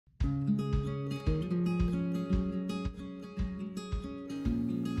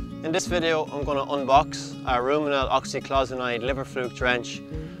In this video I'm going to unbox our Rumenil Oxyclozanide liver fluke drench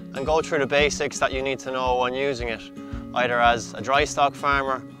and go through the basics that you need to know when using it, either as a dry stock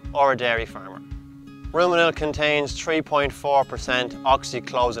farmer or a dairy farmer. Rumenil contains 3.4%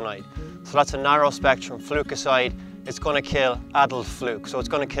 oxyclozanide, so that's a narrow spectrum fluticide. It's going to kill adult fluke, so it's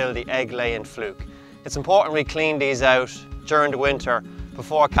going to kill the egg-laying fluke. It's important we clean these out during the winter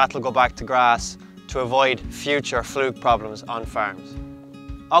before cattle go back to grass to avoid future fluke problems on farms.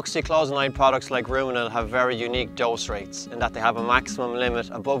 Oxyclozanide products like Rumenil have very unique dose rates in that they have a maximum limit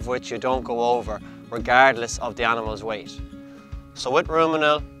above which you don't go over regardless of the animal's weight. So with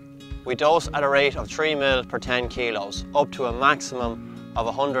Rumenil, we dose at a rate of 3 ml per 10 kilos up to a maximum of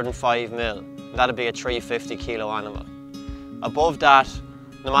 105 ml. That'll be a 350 kilo animal. Above that,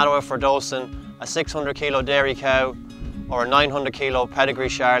 no matter if we're dosing a 600 kilo dairy cow or a 900 kilo pedigree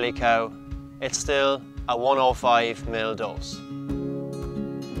Charlie cow, it's still a 105 ml dose.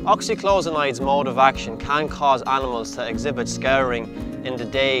 Oxyclozanide's mode of action can cause animals to exhibit scouring in the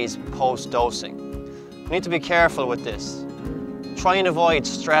days post-dosing. We need to be careful with this. Try and avoid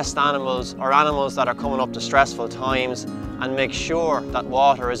stressed animals or animals that are coming up to stressful times, and make sure that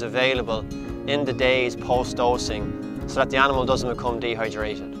water is available in the days post-dosing so that the animal doesn't become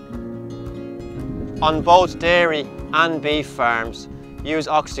dehydrated. On both dairy and beef farms, use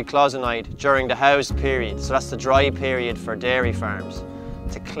oxyclozanide during the housed period, so that's the dry period for dairy farms,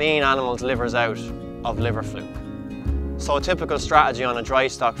 to clean animals' livers out of liver fluke. So a typical strategy on a dry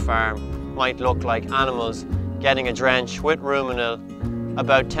stock farm might look like animals getting a drench with Rumenil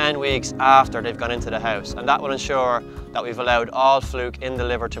about 10 weeks after they've gone into the house, and that will ensure that we've allowed all fluke in the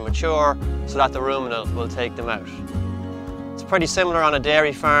liver to mature so that the Rumenil will take them out. It's pretty similar on a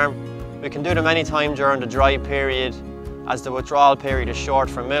dairy farm. We can do them any time during the dry period, as the withdrawal period is short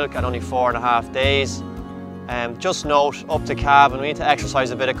for milk at only 4.5 days. Just note, up to calving, we need to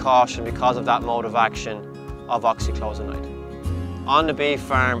exercise a bit of caution because of that mode of action of oxyclozanide. On the beef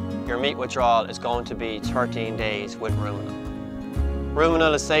farm, your meat withdrawal is going to be 13 days with Rumenil.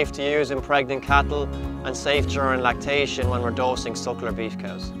 Rumenil is safe to use in pregnant cattle and safe during lactation when we're dosing suckler beef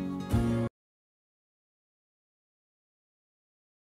cows.